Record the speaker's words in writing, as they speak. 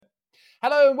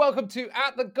Hello and welcome to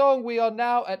At the Gong. We are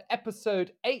now at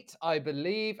episode 8, I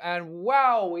believe. And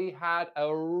wow, we had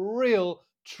a real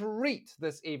treat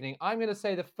this evening. I'm going to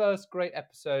say the first great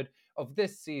episode of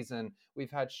this season. We've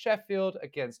had Sheffield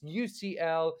against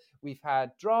UCL. We've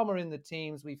had drama in the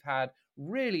teams. We've had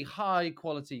really high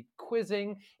quality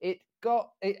quizzing. It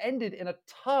ended in a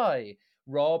tie,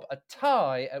 Rob, a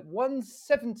tie at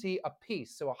 170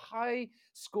 apiece. So a high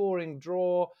scoring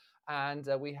draw. And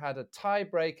we had a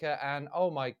tiebreaker, and oh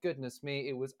my goodness me,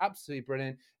 it was absolutely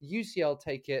brilliant. UCL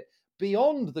take it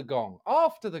beyond the gong,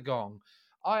 after the gong.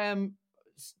 I am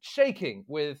shaking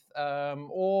with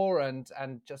awe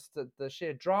and just the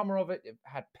sheer drama of it. It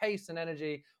had pace and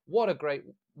energy. What a great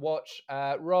watch.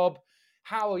 Rob,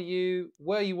 how are you?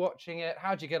 Were you watching it?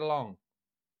 How'd you get along?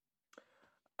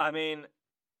 I mean,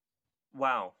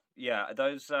 wow. Yeah,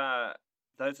 those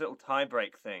little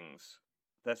tie-break things,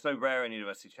 they're so rare in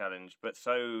University Challenge, but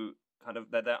so kind of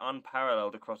they're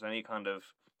unparalleled across any kind of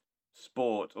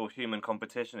sport or human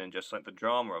competition, and just like the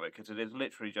drama of it, because it is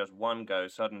literally just one go,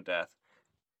 sudden death,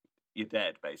 you're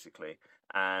dead basically.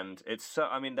 And it's so,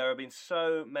 I mean, there have been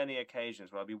so many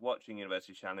occasions where I'll be watching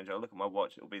University Challenge, I'll look at my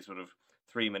watch, it'll be sort of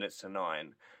 3 minutes to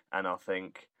 9, and I'll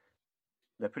think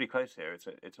they're pretty close here.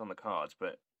 It's on the cards,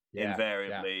 but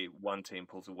invariably one team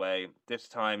pulls away. This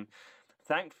time,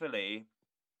 thankfully,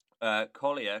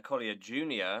 Collier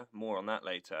Jr., more on that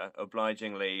later,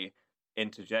 obligingly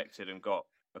interjected and got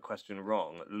a question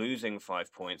wrong, losing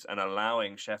 5 points and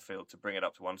allowing Sheffield to bring it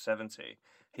up to 170.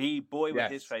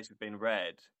 Would his face have been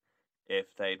red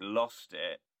if they'd lost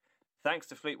it. Thanks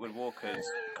to Fleetwood Walker's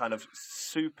kind of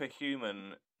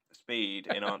superhuman speed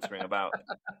in answering about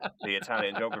the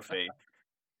Italian geography,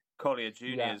 Collier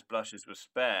Jr.'s blushes were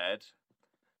spared.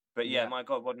 But my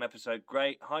God, what an episode.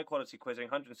 Great, high-quality quizzing.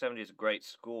 170 is a great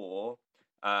score.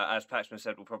 As Patchman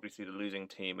said, we'll probably see the losing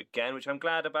team again, which I'm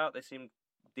glad about. They seem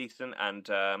decent, and,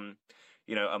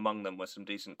 among them were some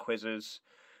decent quizzes.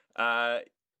 In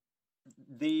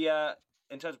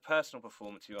terms of personal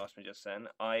performance, you asked me just then,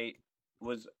 I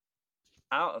was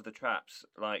out of the traps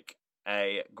like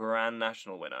a Grand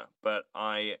National winner, but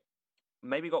I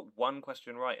maybe got one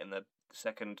question right in the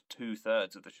second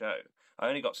 2/3 of the show. I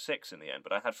only got 6 in the end,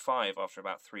 but I had 5 after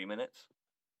about 3 minutes.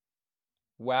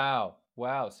 Wow.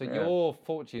 So your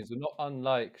fortunes were not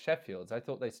unlike Sheffield's. I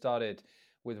thought they started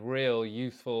with real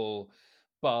youthful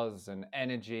buzz and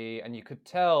energy, and you could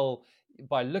tell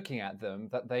by looking at them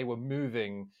that they were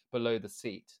moving below the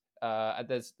seat.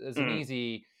 There's an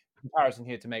easy comparison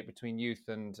here to make between youth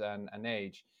and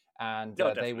age, and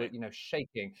they were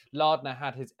shaking. Lardner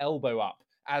had his elbow up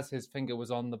as his finger was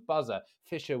on the buzzer.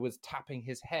 Fisher was tapping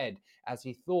his head as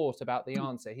he thought about the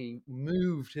answer. He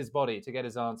moved his body to get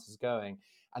his answers going.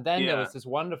 And then there was this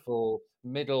wonderful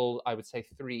middle, I would say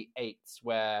 3/8,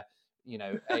 where,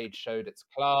 age showed its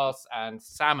class. And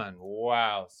Salmon,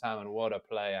 what a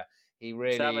player. He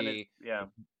really,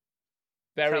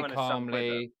 very Salmon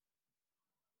calmly,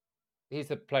 he's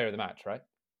the player of the match, right?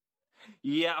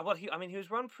 Yeah, well, he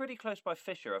was run pretty close by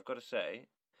Fisher, I've got to say.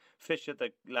 Fisher,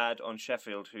 the lad on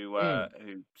Sheffield who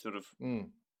sort of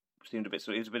seemed a bit,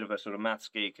 he was a bit of a sort of maths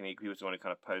geek, and he was the one who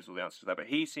kind of posed all the answers to that, but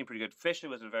he seemed pretty good. Fisher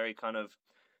was a very kind of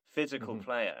physical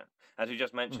player. As you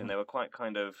just mentioned, they were quite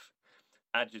kind of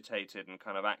agitated and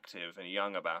kind of active and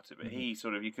young about it, but he's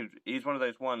one of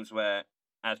those ones where,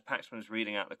 as Paxman's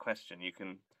reading out the question, you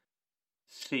can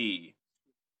see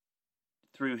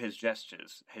through his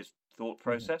gestures his thought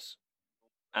process,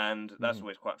 and that's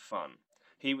always quite fun.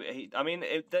 The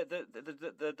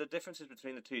differences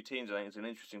between the two teams, I think, is an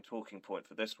interesting talking point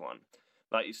for this one.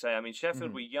 Like you say, I mean,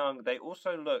 Sheffield were young. They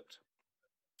also looked,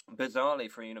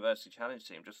 bizarrely for a University Challenge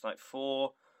team, just like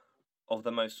 4 of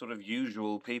the most sort of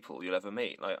usual people you'll ever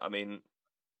meet. Like, I mean,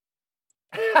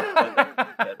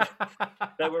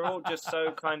 they were all just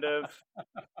so kind of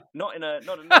not in an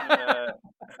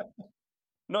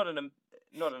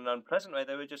unpleasant way.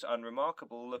 They were just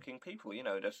unremarkable looking people,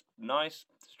 just nice,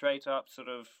 straight up sort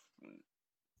of,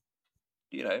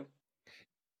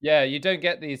 Yeah, you don't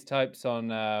get these types on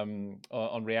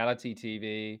reality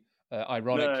TV.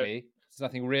 Ironically, there's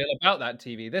nothing real about that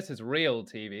TV. This is real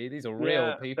TV. These are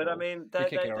real people. But I mean,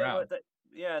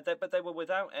 they were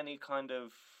without any kind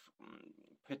of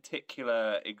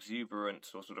particular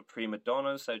exuberance or sort of prima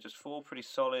donnas. So just 4 pretty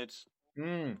solid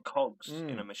cogs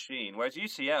in a machine. Whereas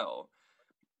UCL,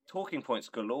 talking points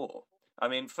galore. I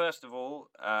mean, first of all,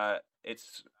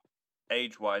 it's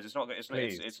age-wise, it's not going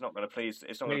to please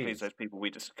those people we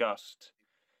discussed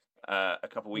a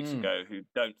couple of weeks ago who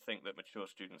don't think that mature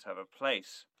students have a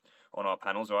place on our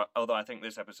panels. Although I think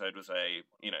this episode was a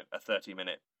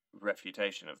 30-minute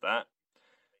refutation of that.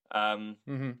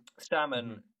 Mm-hmm.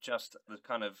 Salmon, just the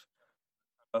kind of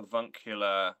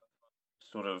avuncular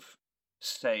sort of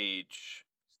sage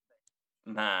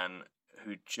man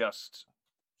who just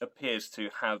appears to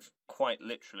have quite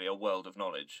literally a world of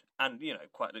knowledge, and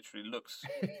quite literally looks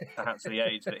perhaps the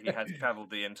age that he has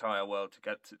travelled the entire world to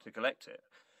get to collect it.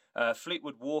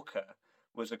 Fleetwood Walker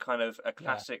was a kind of a Yeah.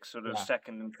 classic sort of Yeah.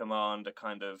 second in command, a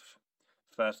kind of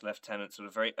first lieutenant, sort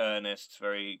of very earnest,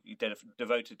 very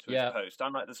devoted to his Yeah. post.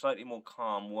 Unlike the slightly more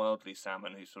calm, worldly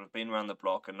Salmon, who's sort of been around the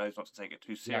block and knows not to take it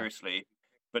too Yeah. seriously,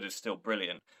 but is still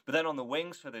brilliant. But then on the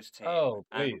wings for this team, Oh,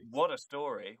 and please. what a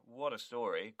story!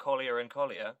 Collier and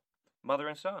Collier, mother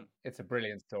and son. It's a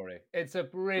brilliant story. It's a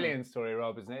Mm. brilliant story,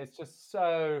 Rob, isn't it? It's just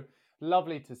so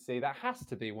lovely to see. That has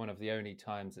to be one of the only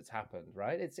times it's happened,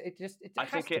 right? It I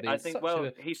has think to it. be. I It's think. such Well,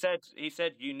 a he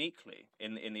said uniquely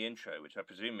in the intro, which I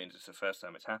presume means it's the first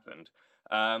time it's happened.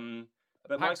 But my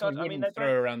God, Paxman I mean, wouldn't they're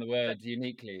throw both. around the word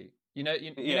uniquely. You know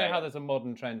Yeah, how yeah. there's a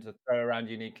modern trend to throw around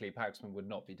uniquely. Paxman would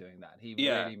not be doing that. He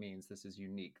Yeah. really means this is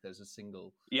unique. There's a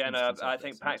single Yeah, no, instance I of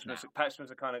think this, and it's now. Paxman's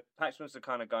the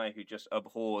kind of guy who just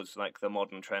abhors like the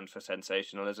modern trend for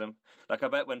sensationalism. Like I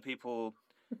bet when he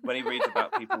reads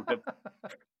about people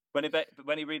when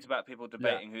he reads about people Yeah.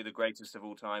 debating who the greatest of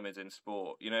all time is in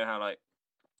sport, you know how like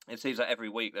it seems like every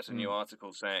week there's a new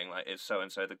article saying like is so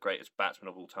and so the greatest batsman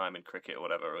of all time in cricket or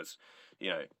whatever. As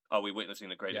are we witnessing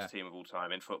the greatest team of all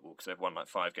time in football because they've won like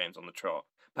 5 games on the trot?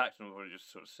 Paxman would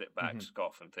just sort of sit back,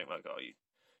 scoff, and think like, oh,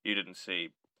 you didn't see,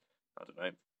 I don't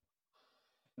know,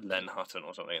 Len Hutton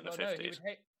or something in the 50s.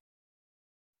 No,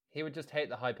 he would just hate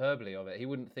the hyperbole of it. He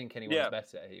wouldn't think anyone's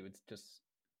better. He would just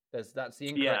that's the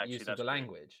incorrect use of the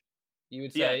language. You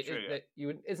would say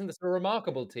isn't this a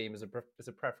remarkable team as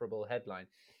a preferable headline?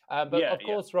 But of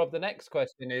course, Rob, the next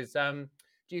question is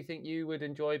do you think you would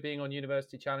enjoy being on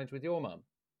University Challenge with your mum?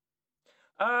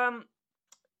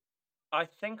 I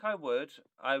think I would.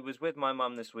 I was with my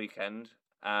mum this weekend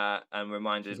and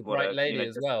reminded She's a what bright lady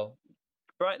as well.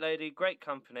 Bright lady, great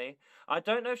company. I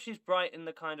don't know if she's bright in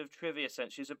the kind of trivia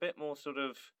sense. She's a bit more sort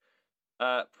of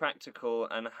practical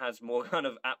and has more kind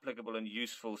of applicable and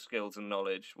useful skills and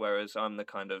knowledge, whereas I'm the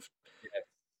kind of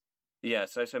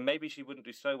so maybe she wouldn't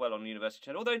do so well on University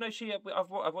Channel. Although no,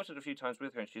 I've watched it a few times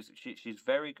with her, and she's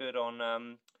very good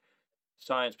on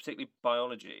science, particularly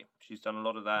biology. She's done a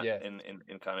lot of that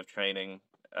in kind of training.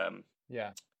 And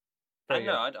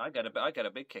no, I get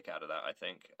a big kick out of that. I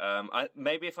think.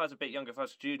 Maybe if I was a bit younger, if I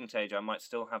was student age, I might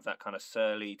still have that kind of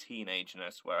surly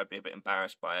teenageness where I'd be a bit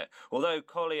embarrassed by it. Although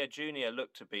Collier Junior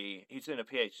he's doing a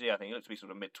PhD. I think he looked to be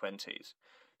sort of mid-20s,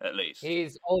 at least.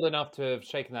 He's old enough to have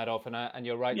shaken that off, and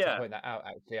you're right to point that out.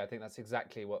 Actually, I think that's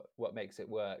exactly what makes it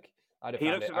work. He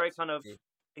looks a very kind of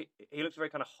he looks a very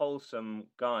kind of wholesome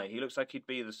guy. He looks like he'd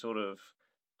be the sort of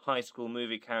high school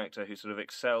movie character who sort of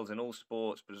excels in all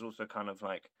sports, but is also kind of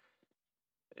like.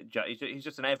 He's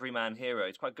just an everyman hero.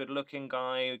 He's quite a good-looking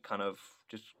guy, kind of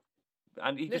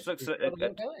and he just looks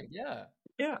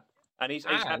yeah. And he's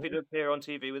happy to appear on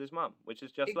TV with his mum, which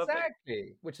is just lovely.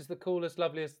 Exactly, which is the coolest,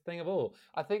 loveliest thing of all.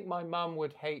 I think my mum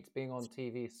would hate being on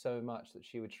TV so much that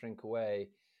she would shrink away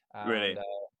and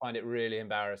find it really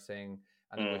embarrassing,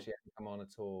 and then wish she hadn't come on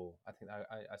at all. I think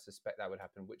I suspect that would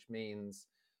happen, which means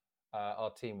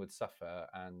our team would suffer,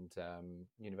 and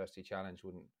University Challenge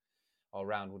our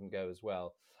round wouldn't go as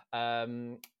well.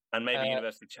 And maybe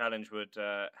University Challenge would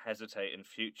hesitate in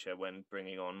future when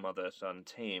bringing on mother-son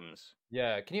teams.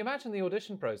 Yeah, can you imagine the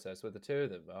audition process with the two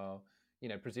of them?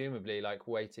 Presumably like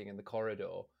waiting in the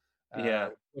corridor.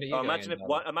 Imagine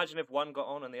if one got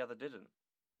on and the other didn't.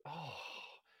 Oh,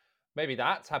 maybe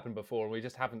that's happened before and we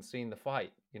just haven't seen the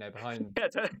fight. Behind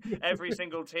every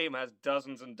single team has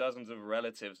dozens and dozens of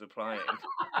relatives applying.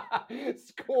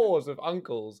 Scores of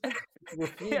uncles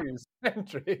refuse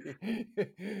entry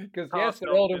because yes,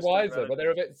 they're old and wiser, but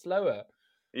they're a bit slower.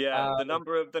 Yeah, the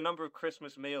number of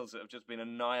Christmas meals that have just been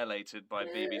annihilated by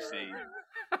BBC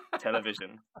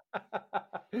television.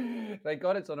 Thank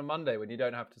God it's on a Monday when you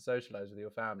don't have to socialise with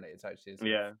your family. It's actually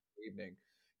evening.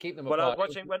 Keep them apart. Well, I was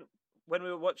watching when we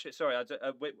were watching. Sorry, I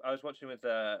was watching with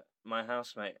my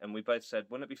housemate, and we both said,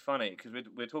 "Wouldn't it be funny?" Because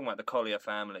we're talking about the Collier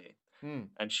family,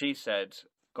 and she said,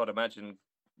 "God, imagine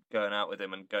going out with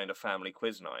him and going to family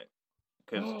quiz night."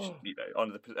 Because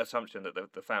on the assumption that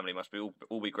the family must be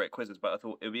all be great quizzes, but I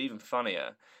thought it would be even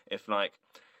funnier if like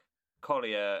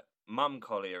Mum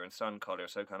Collier and son Collier are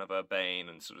so kind of urbane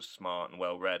and sort of smart and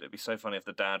well read. It'd be so funny if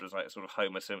the dad was like a sort of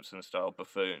Homer Simpson style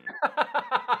buffoon.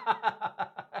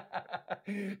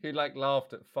 Who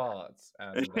laughed at farts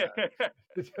and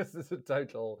just as a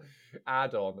total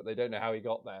add-on that they don't know how he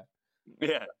got there.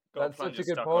 Yeah, that's such a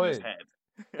good point.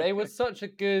 They were such a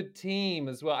good team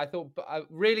as well. I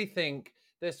really think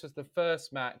this was the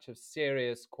first match of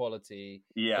serious quality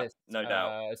Yeah, this no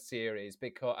doubt. series.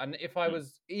 And if I Mm.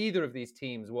 was either of these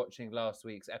teams watching last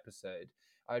week's episode,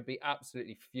 I'd be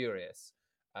absolutely furious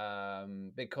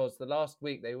because the last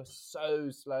week they were so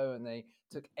slow and they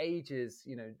took ages.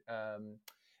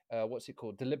 What's it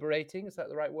called? Deliberating, is that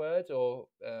the right word? Or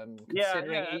Yeah,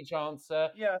 considering yeah, each answer.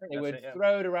 yeah. I think They that's would it. Yeah,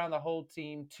 throw it around the whole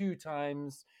team 2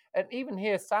 times. And even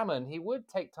here, Salmon, he would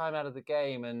take time out of the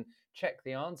game and check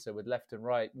the answer with left and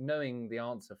right, knowing the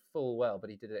answer full well, but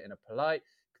he did it in a polite,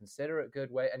 considerate, good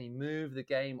way, and he moved the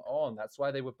game on. That's why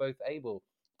they were both able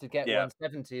to get yeah,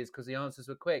 170, is because the answers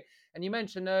were quick. And you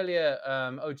mentioned earlier,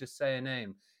 just say a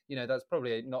name. That's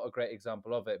probably not a great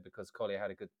example of it because Collier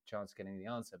had a good chance of getting the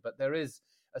answer. But there is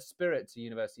a spirit to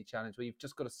University Challenge where you've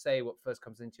just got to say what first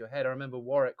comes into your head. I remember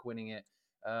Warwick winning it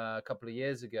a couple of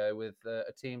years ago with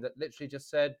a team that literally just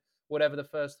said whatever the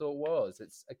first thought was.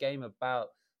 It's a game about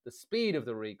the speed of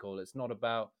the recall. It's not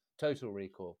about total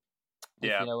recall, if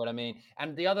yeah. you know what I mean.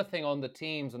 And the other thing on the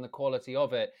teams and the quality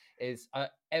of it is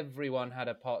everyone had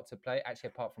a part to play, actually,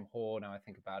 apart from Hoare, now I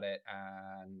think about it.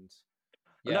 And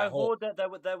yeah, No, Hoare.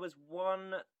 Horde. There was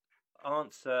one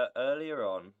answer earlier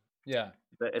on Yeah,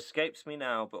 that escapes me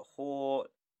now, but Horde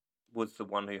was the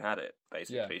one who had it.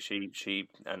 yeah. Basically, she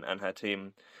and her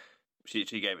team. She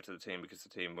gave it to the team because the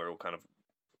team were all kind of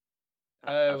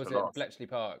Oh, at a was it loss. Bletchley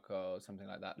Park or something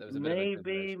like that? There was a bit of a Maybe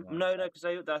deliberation one. no, because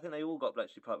I think they all got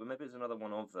Bletchley Park, but maybe it's another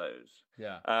one of those.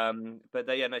 Yeah. But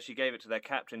no, she gave it to their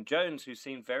captain Jones, who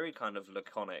seemed very kind of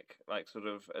laconic, like sort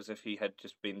of as if he had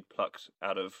just been plucked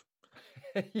out of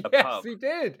a Yes, pub. he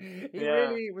did. He Yeah,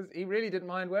 really was. He really didn't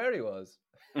mind where he was.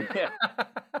 yeah,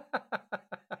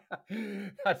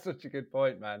 That's such a good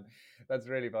point, man. That's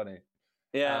really funny.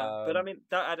 yeah. But I Um, mean,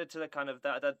 that added to the kind of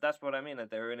that's what I mean. That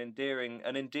they're an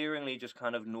endearingly just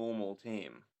kind of normal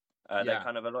team. They're yeah.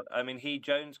 kind of a lot. I mean,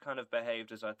 Jones kind of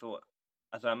behaved as I thought,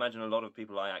 as I imagine a lot of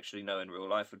people I actually know in real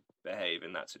life would behave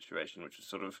in that situation, which is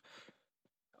sort of,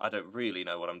 I don't really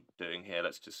know what I'm doing here.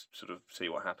 Let's just sort of see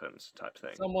what happens, type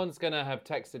thing. Someone's gonna have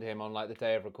texted him on like the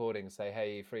day of recording, say,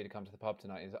 "Hey, you free to come to the pub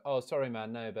tonight?" He's like, "Oh, sorry,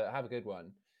 man, no, but have a good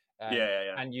one." And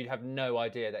Yeah, and you'd have no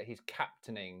idea that he's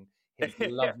captaining his yeah,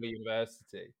 yeah. lovely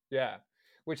university. Yeah,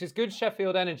 which is good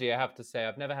Sheffield energy, I have to say.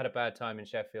 I've never had a bad time in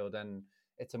Sheffield, and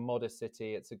it's a modest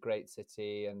city, it's a great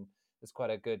city, and there's quite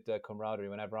a good camaraderie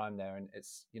whenever I'm there, and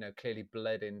it's clearly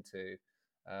bled into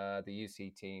the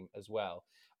UC team as well.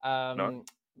 No,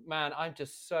 Man, I'm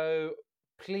just so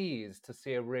pleased to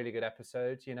see a really good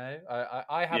episode. I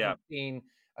yeah, haven't seen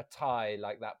a tie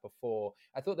like that before.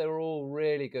 I thought they were all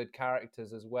really good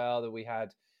characters as well. That we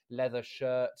had leather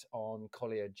shirt on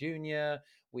Collier Jr.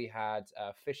 We had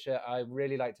Fisher. I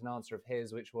really liked an answer of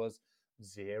his, which was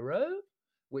zero,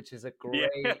 which is a yeah.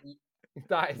 great.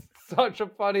 That is such a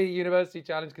funny University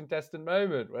Challenge contestant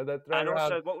moment where they're throwing And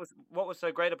around. also, what was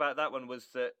so great about that one was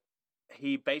that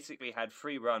he basically had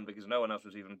free run because no one else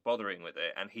was even bothering with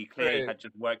it, and he clearly True. had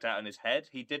just worked out in his head.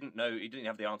 He didn't know, he didn't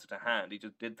have the answer to hand. He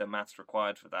just did the maths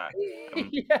required for that.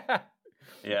 Yeah.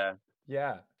 Yeah,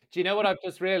 Yeah. Do you know what I've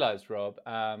just realized, Rob?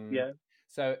 yeah,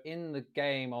 So in the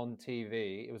game on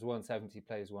TV, it was 170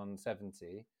 plays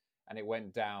 170, and it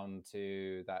went down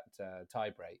to that tie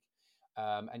break.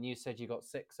 And you said you got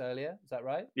 6 earlier. Is that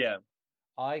right? yeah.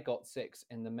 I got 6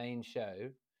 in the main show.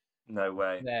 No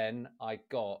way. Then I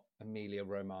got Emilia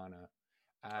Romana,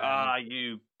 and Ah,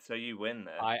 so you win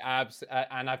there.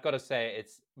 and I've got to say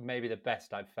it's maybe the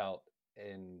best I've felt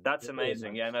in That's all amazing.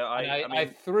 months. Yeah, no, And I I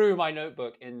mean, threw my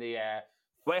notebook in the air,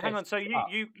 wait, hang on. So fists up.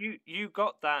 you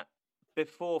got that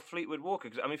before Fleetwood Walker?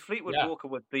 Because I mean, Fleetwood Yeah. Walker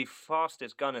was the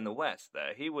fastest gun in the West.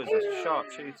 There, he was a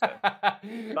sharp shooter. But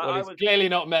Well, I he's was. clearly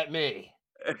not met me.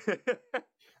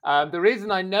 The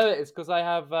reason I know it is because I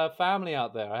have family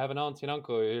out there. I have an auntie and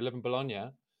uncle who live in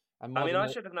Bologna. And I more mean, than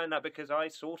I should have known that because I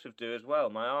sort of do as well.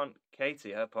 My aunt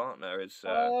Katie, her partner, is.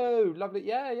 oh, lovely.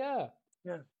 Yeah, yeah.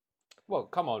 Yeah. Well,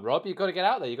 come on, Rob. You've got to get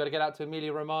out there. You've got to get out to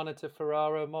Emilia Romana, to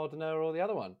Ferrara, Modena, or the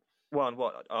other one. Well, and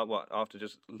what? What? After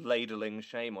just ladling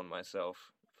shame on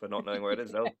myself for not knowing where it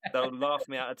is, they'll laugh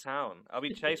me out of town. I'll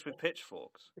be chased with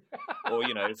pitchforks, or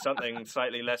something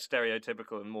slightly less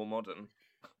stereotypical and more modern.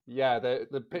 Yeah,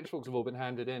 the pitchforks have all been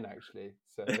handed in, actually.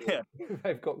 So Yeah,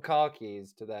 they've got car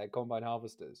keys to their combine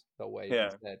harvesters. They'll wave yeah.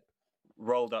 instead.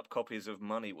 Rolled up copies of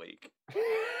Money Week.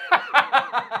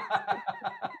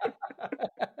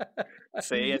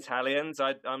 See, Italians.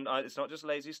 It's not just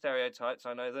lazy stereotypes.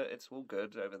 I know that it's all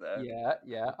good over there. Yeah,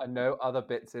 yeah. I know other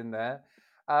bits in there.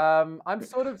 I'm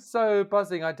sort of so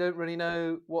buzzing. I don't really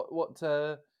know what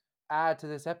to add to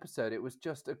this episode. It was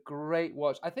just a great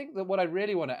watch. I think that what I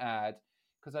really want to add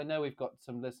because I know we've got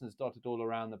some listeners dotted all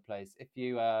around the place. If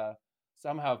you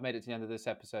somehow have made it to the end of this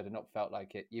episode and not felt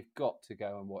like it, you've got to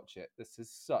go and watch it. This is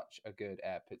such a good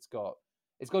ep. It's got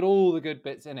all the good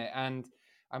bits in it, and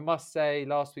I must say,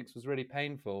 last week's was really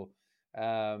painful.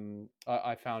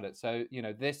 I found it. So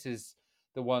this is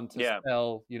the one to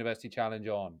sell University Challenge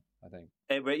on, I think.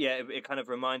 It kind of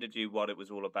reminded you what it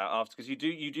was all about after, because you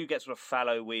do get sort of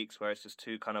fallow weeks where it's just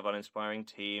two kind of uninspiring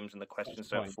teams and the questions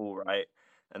don't fall right,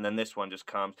 and then this one just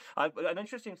comes. An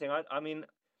interesting thing, I mean,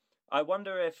 I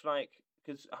wonder if, like,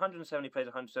 because 170 plays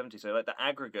 170, so like the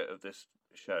aggregate of this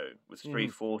show was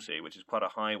 340, which is quite a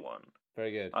high one.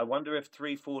 Very good. I wonder if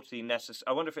 340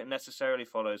 I wonder if it necessarily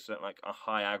follows that like a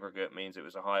high aggregate means it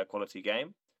was a higher quality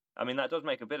game. I mean, that does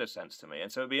make a bit of sense to me,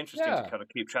 and so it'd be interesting to kind of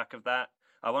keep track of that.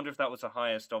 I wonder if that was the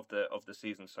highest of the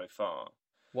season so far.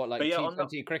 What, like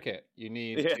T20 cricket? You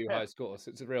need two high scores.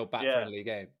 It's a real bat-friendly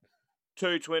game.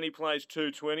 220 plays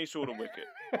 220 sort of wicket.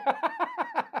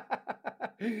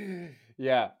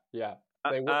 Yeah.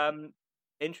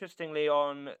 Interestingly,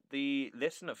 on the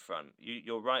listener front,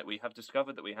 you're right. We have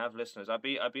discovered that we have listeners. I'd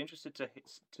be interested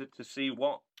to see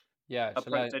what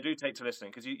approach they do take to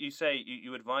listening, because you say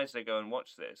you advise they go and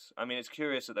watch this. I mean, it's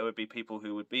curious that there would be people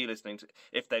who would be listening to,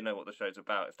 if they know what the show's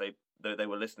about, if they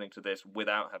were listening to this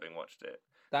without having watched it.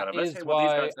 That is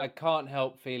why I can't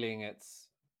help feeling it's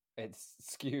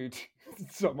skewed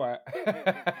somewhere.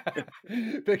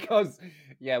 Because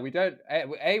we don't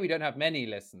have many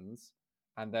listens,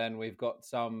 and then we've got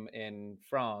some in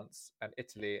France and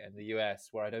Italy and the US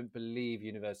where I don't believe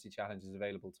University Challenge is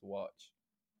available to watch.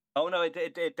 Oh no,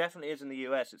 it definitely is in the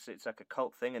US. It's like a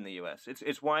cult thing in the US.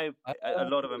 It's why a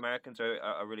lot of Americans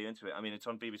are really into it. I mean, it's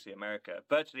on BBC America.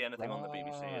 Virtually anything on the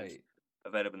BBC is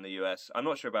available in the US. I'm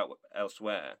not sure about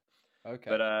elsewhere. Okay.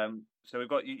 But so we've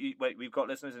got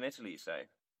listeners in Italy, you say?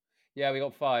 Yeah, we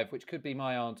got 5, which could be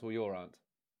my aunt or your aunt.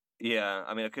 Yeah,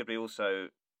 I mean, it could be also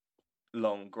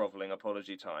long groveling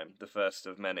apology time, the first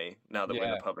of many. Now that we're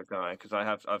in the public eye, because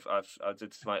I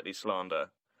did slightly slander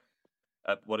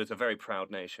what is a very proud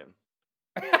nation.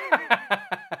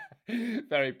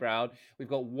 Very proud. We've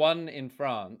got 1 in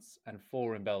France and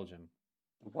 4 in Belgium.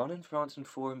 1 in France and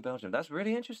 4 in Belgium. That's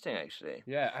really interesting, actually.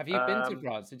 Yeah. Have you been to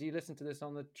France? Did you listen to this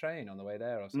on the train on the way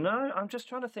there or something? No, I'm just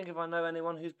trying to think if I know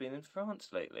anyone who's been in France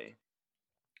lately.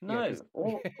 No,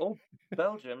 or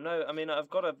Belgium. No, I mean, I've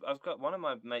got one of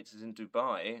my mates is in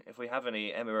Dubai. If we have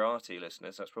any Emirati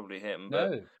listeners, that's probably him.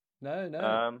 But,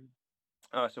 no.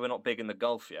 So we're not big in the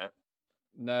Gulf yet.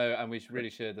 No, and we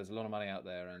really should. There's a lot of money out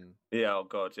there, and oh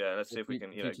god, yeah. Let's see if we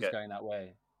can, get going that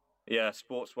way. Yeah,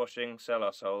 sports washing, sell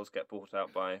our souls, get bought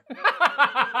out by.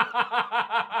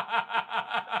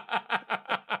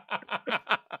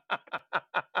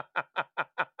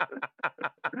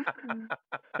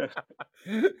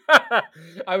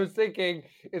 I was thinking,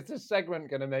 is this segment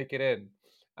going to make it in?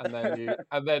 And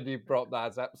then you brought that.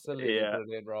 It's absolutely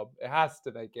brilliant, Rob. It has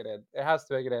to make it in.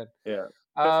 Yeah.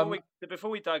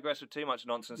 Before we digress with too much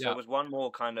nonsense, there was one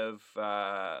more kind of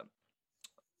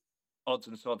odds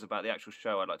and sods about the actual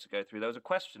show I'd like to go through. There was a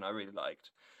question I really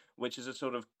liked, which is a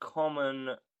sort of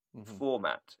common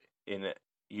format in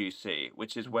UC,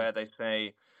 which is where they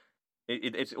say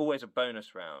it's always a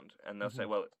bonus round, and they'll say,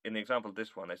 well, in the example of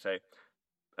this one, they say,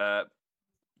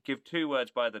 give 2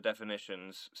 words by the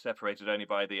definitions, separated only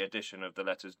by the addition of the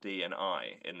letters D and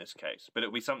I in this case. But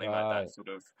it'll be something like that, sort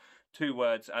of 2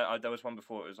 words. There was one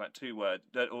before, it was like 2 words,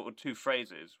 or 2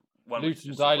 phrases. One loot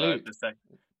and dilute.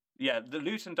 The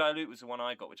loot and dilute was the one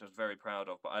I got, which I was very proud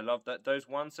of. But I love that those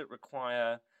ones that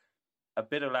require a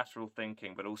bit of lateral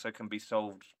thinking, but also can be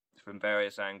solved from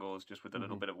various angles, just with a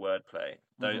little bit of wordplay.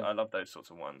 I love those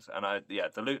sorts of ones. And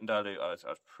the loot and dilute, I was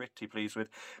pretty pleased with.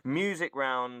 Music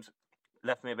round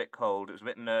left me a bit cold. It was a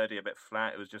bit nerdy, a bit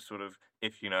flat. It was just sort of,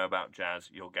 if you know about jazz,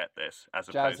 you'll get this.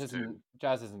 Jazz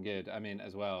isn't good. I mean,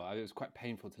 as well, it was quite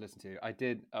painful to listen to.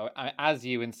 As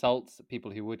you insult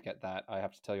people who would get that, I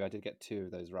have to tell you, I did get 2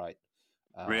 of those right.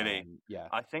 Really? Yeah.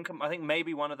 I think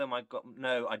maybe one of them I got.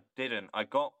 No, I didn't.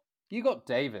 You got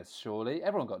Davis, surely.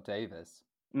 Everyone got Davis.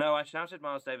 No, I shouted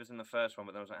Miles Davis in the first one,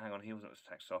 but then I was like, hang on, he wasn't a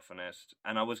saxophonist.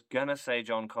 And I was going to say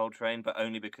John Coltrane, but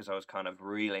only because I was kind of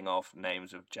reeling off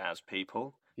names of jazz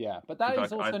people. Yeah, but that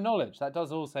is also knowledge. That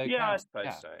does also count. I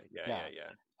suppose so. Yeah.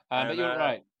 But you're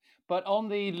right. But on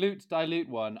the loot dilute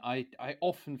one, I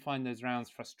often find those rounds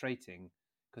frustrating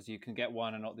because you can get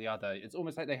one and not the other. It's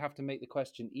almost like they have to make the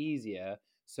question easier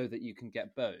so that you can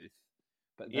get both.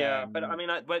 But but I mean,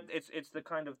 it's the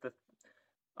kind of the...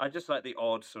 I just like the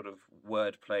odd sort of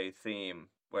wordplay theme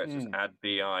where it's just add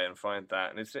bi and find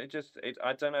that, and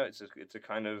I don't know. It's a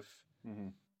kind of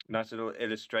nice little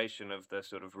illustration of the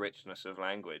sort of richness of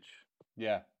language.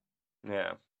 Yeah.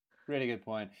 Yeah. Really good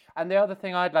point. And the other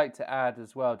thing I'd like to add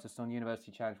as well, just on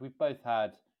University Challenge, we've both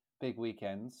had big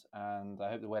weekends, and I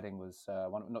hope the wedding was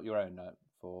not your own,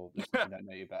 for listeners who don't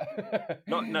know you better.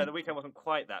 No, the weekend wasn't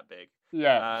quite that big.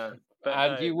 Yeah. But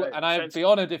And no, and I'd since be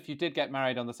honoured if you did get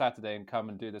married on the Saturday and come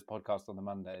and do this podcast on the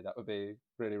Monday. That would be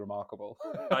really remarkable.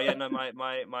 oh yeah, no,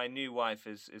 my new wife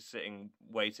is sitting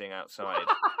waiting outside.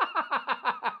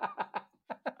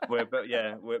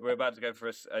 We're about to go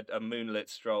for a moonlit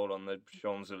stroll on the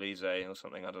Champs Elysees or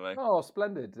something. I don't know. Oh,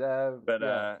 splendid! But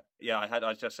yeah.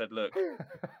 I just said, look,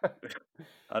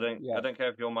 I Yeah. don't care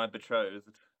if you're my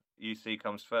betrothed. UC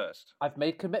comes first. I've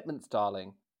made commitments,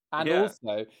 darling. And Yeah,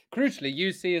 also, crucially,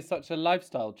 UC is such a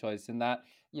lifestyle choice in that,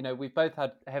 we've both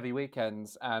had heavy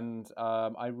weekends, and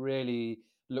I really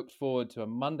looked forward to a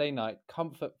Monday night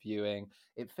comfort viewing.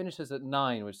 It finishes at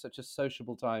 9, which is such a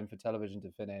sociable time for television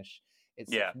to finish.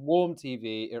 It's such yeah. warm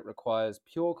TV. It requires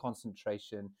pure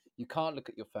concentration. You can't look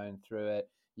at your phone through it.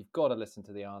 You've got to listen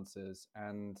to the answers,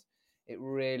 and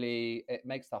it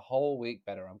makes the whole week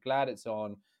better. I'm glad it's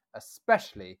on,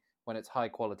 especially when it's high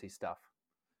quality stuff.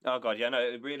 Oh god, yeah, no,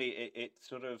 it really it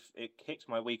sort of it kicked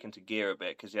my week into gear a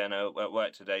bit because yeah, no, at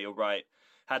work today, you're right.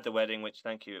 Had the wedding, which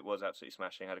thank you, it was absolutely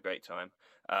smashing. Had a great time.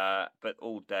 But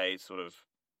all day, sort of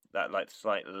that like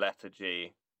slight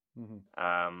lethargy,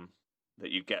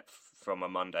 that you get from a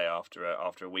Monday after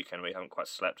a weekend where you haven't quite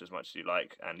slept as much as you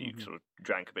like, and you sort of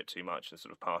drank a bit too much and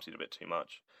sort of partied a bit too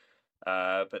much.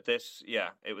 But this, yeah,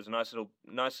 it was a nice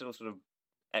little sort of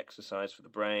exercise for the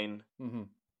brain,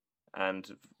 and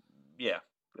yeah.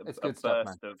 It's A good stuff, man.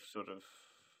 burst of sort of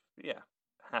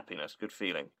happiness, good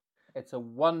feeling. It's a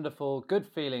wonderful, good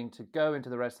feeling to go into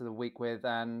the rest of the week with,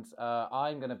 and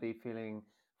I'm going to be feeling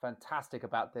fantastic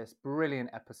about this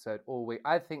brilliant episode all week.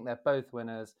 I think they're both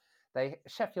winners.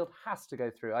 Sheffield has to go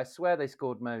through. I swear they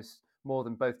scored more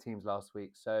than both teams last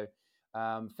week. So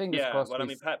fingers Yeah, crossed. well, I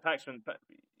mean,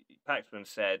 Paxman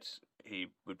said he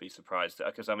would be surprised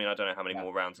because I mean I don't know how many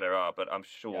more rounds there are, but I'm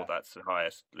sure that's the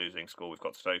highest losing score we've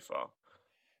got so far.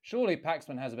 Surely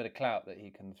Paxman has a bit of clout that he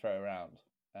can throw around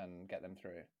and get them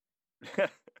through.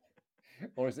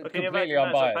 Or is it completely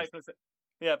unbiased?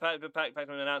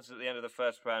 Paxman announced at the end of the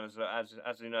first round,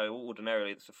 as you know, ordinarily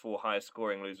it's the 4 highest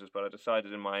scoring losers, but I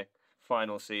decided in my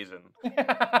final season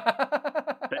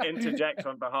to interject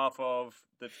on behalf of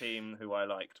the team who I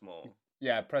liked more.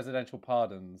 Yeah, presidential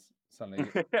pardons suddenly.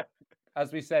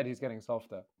 As we said, he's getting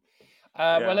softer.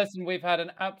 Well, listen, we've had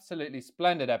an absolutely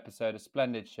splendid episode, a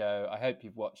splendid show. I hope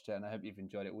you've watched it and I hope you've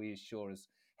enjoyed it. We sure as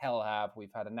hell have.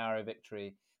 We've had a narrow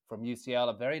victory from UCL,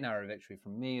 a very narrow victory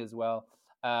from me as well.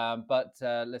 But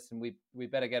listen, we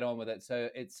better get on with it. So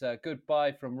it's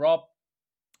goodbye from Rob.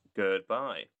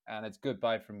 Goodbye. And it's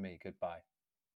goodbye from me. Goodbye.